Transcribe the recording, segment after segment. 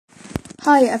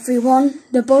Hi everyone,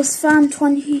 the Buzz Fan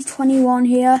 2021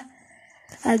 here,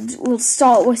 and we'll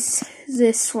start with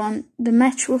this one, the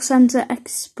Metro Centre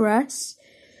Express,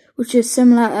 which is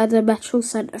similar to the Metro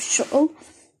Centre Shuttle,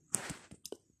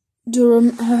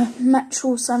 Durham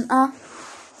Metro Centre,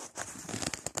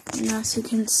 and as you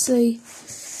can see,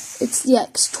 it's the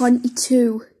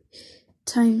X22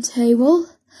 timetable,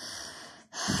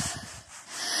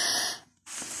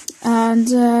 and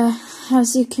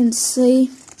as you can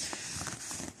see,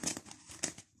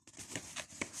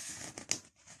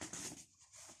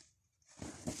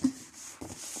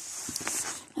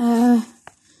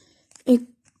 it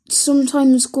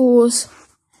sometimes goes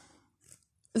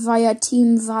via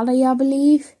Team Valley, I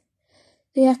believe,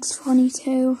 the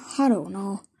X22, I don't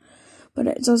know, but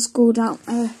it does go down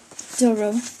to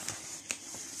Durham.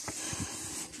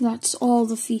 That's all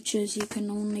the features you can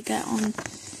only get on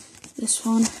this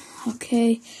one.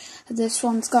 Okay, this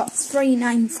one's got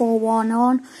 3941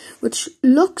 on, which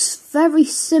looks very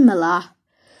similar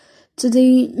to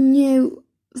the new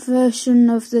version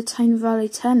of the Tyne Valley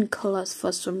 10 colours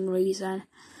for some reason,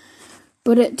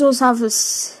 but it does have the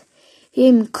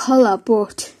same colour,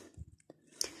 but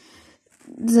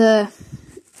the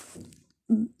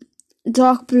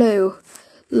dark blue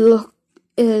look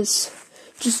is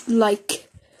just like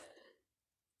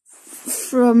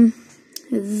from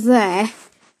there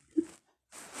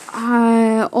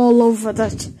all over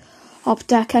the top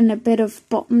deck and a bit of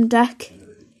bottom deck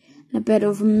and a bit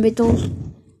of middle.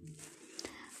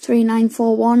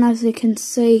 3941, as you can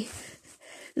see.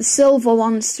 The silver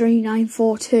one's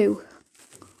 3942.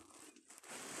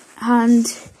 And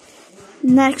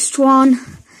next one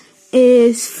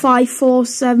is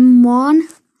 5471,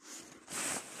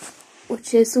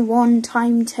 which is the one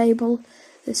timetable.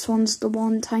 This one's the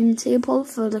one timetable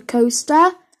for the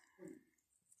coaster.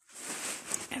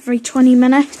 Every 20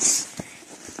 minutes.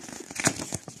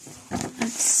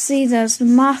 Let's see, there's the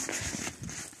map.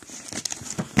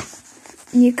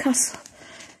 Newcastle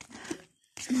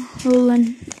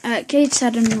and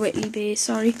Gateshead and Whitley Bay,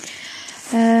 sorry.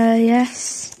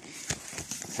 Yes.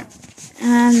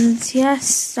 And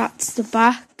yes, that's the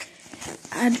back.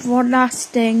 And one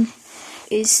last thing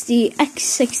is the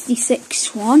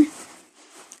X66 one.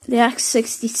 The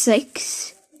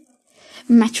X66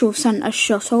 Metro Centre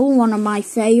Shuttle, one of my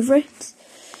favourites,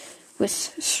 with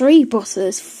 3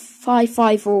 buses,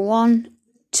 5501,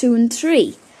 2 and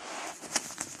 3.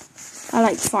 I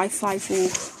like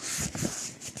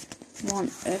 5501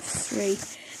 3.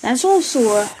 There's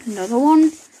also another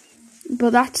one, but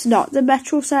that's not the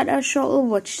Metro Centre Shuttle,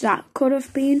 which that could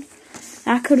have been.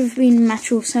 That could have been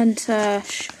Metro Centre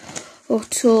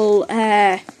Shuttle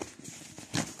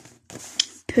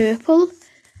purple.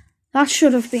 That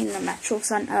should have been the Metro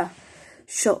Centre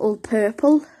Shuttle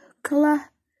purple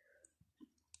colour.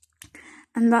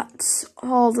 And that's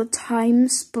all the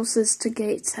times buses to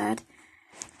Gateshead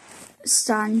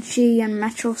Stand G and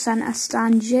Metro Centre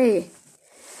Stand J.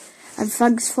 And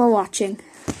thanks for watching.